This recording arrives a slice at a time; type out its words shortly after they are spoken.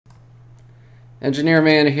Engineer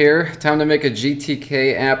Man here. Time to make a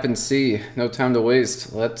GTK app in C. No time to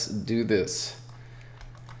waste. Let's do this.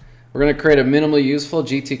 We're going to create a minimally useful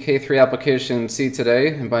GTK3 application in C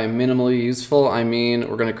today. And by minimally useful, I mean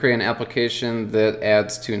we're going to create an application that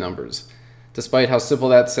adds two numbers. Despite how simple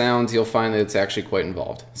that sounds, you'll find that it's actually quite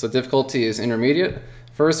involved. So difficulty is intermediate.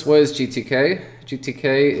 First, what is GTK?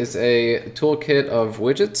 GTK is a toolkit of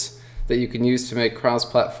widgets that you can use to make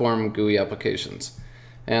cross-platform GUI applications.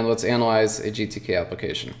 And let's analyze a GTK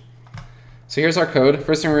application. So here's our code.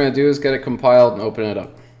 First thing we're going to do is get it compiled and open it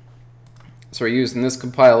up. So we're using this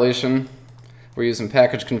compilation. We're using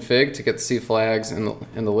package config to get the C flags and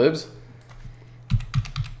the libs.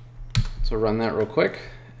 So run that real quick,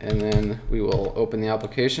 and then we will open the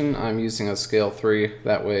application. I'm using a scale 3.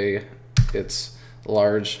 That way it's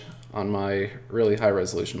large on my really high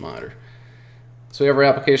resolution monitor. So we have our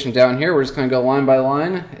application down here. We're just going to go line by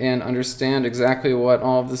line and understand exactly what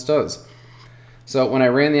all of this does. So when I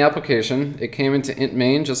ran the application, it came into int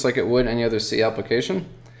main just like it would any other C application.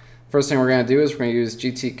 First thing we're going to do is we're going to use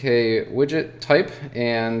GTK widget type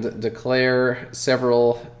and declare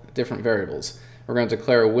several different variables. We're going to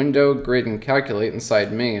declare a window, grid, and calculate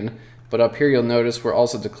inside main, but up here you'll notice we're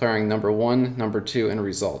also declaring number 1, number 2, and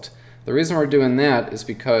result. The reason we're doing that is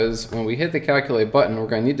because when we hit the calculate button, we're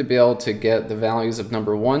going to need to be able to get the values of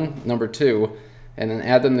number 1, number 2, and then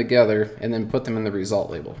add them together and then put them in the result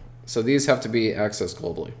label. So these have to be accessed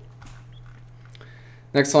globally.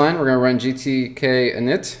 Next line, we're going to run GTK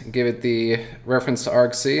init, give it the reference to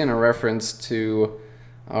argc and a reference to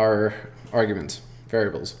our arguments,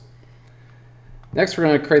 variables. Next, we're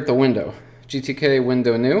going to create the window. GTK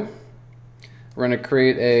window new. We're going to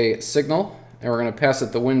create a signal, and we're going to pass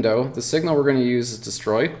it the window. The signal we're going to use is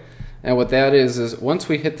destroy. And what that is once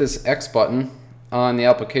we hit this X button on the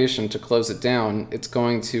application to close it down, it's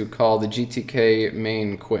going to call the GTK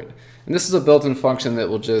main quit. And this is a built-in function that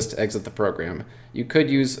will just exit the program. You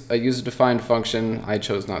could use a user-defined function. I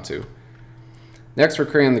chose not to. Next, we're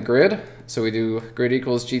creating the grid. So we do grid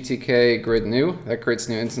equals GTK grid new. That creates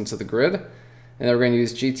a new instance of the grid. And then we're going to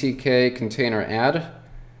use GTK container add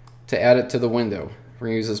to add it to the window. We're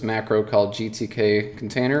going to use this macro called GTK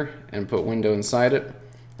container and put window inside it.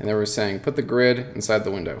 And then we're saying put the grid inside the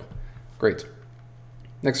window. Great.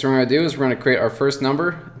 Next thing we're going to do is we're going to create our first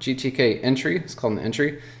number, GTK entry. It's called an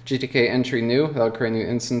entry. GTK entry new. That'll create a new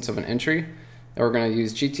instance of an entry. And we're going to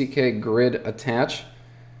use GTK grid attach,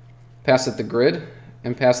 pass it the grid,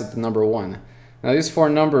 and pass it the number 1. Now these four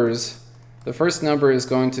numbers, the first number is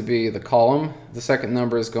going to be the column. The second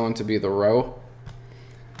number is going to be the row.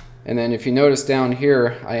 And then if you notice down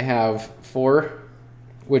here, I have 4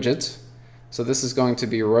 widgets. So this is going to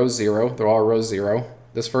be row 0. They're all row 0.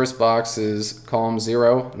 This first box is column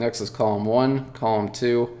 0. Next is column 1, column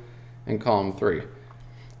 2, and column 3.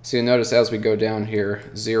 So you notice as we go down here,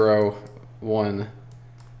 0, 1,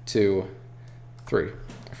 2, 3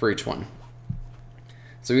 for each one.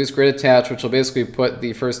 So we use grid attach, which will basically put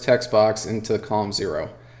the first text box into column 0.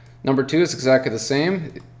 Number 2 is exactly the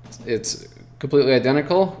same. It's completely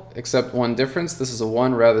identical, except one difference. This is a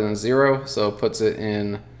 1 rather than 0, so it puts it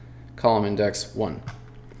in column index 1.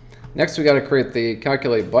 Next, we got to create the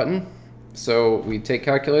calculate button. So we take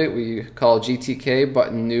calculate, we call GTK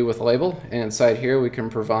button new with label, and inside here we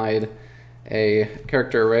can provide a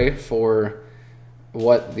character array for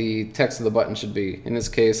what the text of the button should be. In this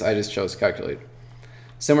case, I just chose calculate.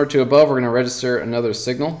 Similar to above, we're going to register another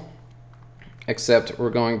signal, except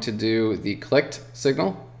we're going to do the clicked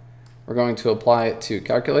signal. We're going to apply it to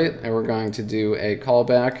calculate, and we're going to do a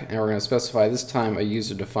callback, and we're going to specify this time a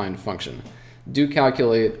user-defined function. Do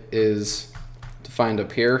calculate is defined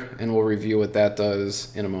up here, and we'll review what that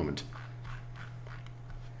does in a moment.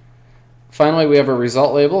 Finally, we have a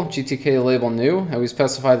result label, GTK label new, and we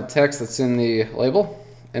specify the text that's in the label.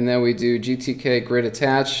 And then we do GTK grid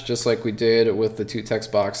attach, just like we did with the 2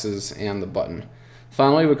 text boxes and the button.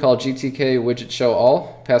 Finally, we call GTK widget show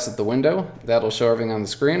all, pass it the window. That'll show everything on the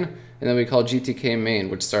screen. And then we call GTK main,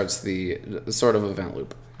 which starts the sort of event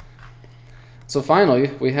loop. So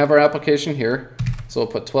finally, we have our application here. So we'll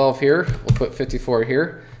put 12 here, we'll put 54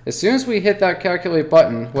 here. As soon as we hit that calculate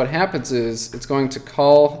button, what happens is it's going to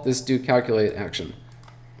call this do calculate action.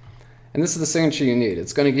 And this is the signature you need.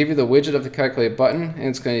 It's going to give you the widget of the calculate button, and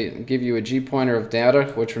it's going to give you a G pointer of data,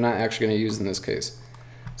 which we're not actually going to use in this case.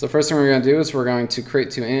 So first thing we're going to do is we're going to create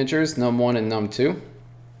 2 integers, num1 and num2.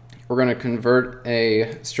 We're going to convert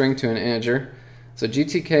a string to an integer. So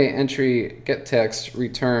GTK entry getText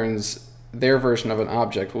returns their version of an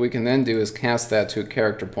object. What we can then do is cast that to a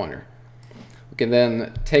character pointer. We can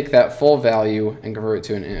then take that full value and convert it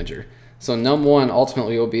to an integer. So num1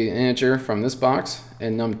 ultimately will be an integer from this box,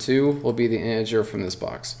 and num2 will be the integer from this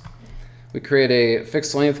box. We create a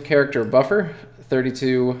fixed length character buffer,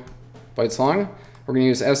 32 bytes long. We're going to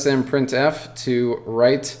use smprintf to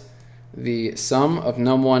write the sum of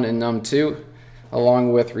num1 and num2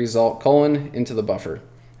 along with result : into the buffer.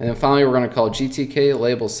 And then finally we're going to call GTK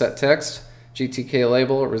label set text, GTK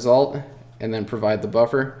label result, and then provide the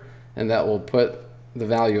buffer, and that will put the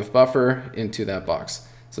value of buffer into that box.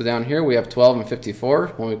 So down here we have 12 and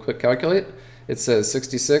 54. When we click calculate, it says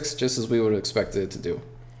 66, just as we would have expected it to do.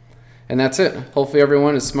 And that's it. Hopefully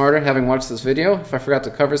everyone is smarter having watched this video. If I forgot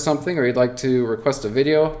to cover something or you'd like to request a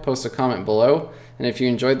video, post a comment below. And if you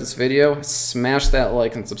enjoyed this video, smash that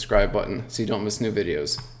like and subscribe button so you don't miss new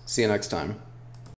videos. See you next time.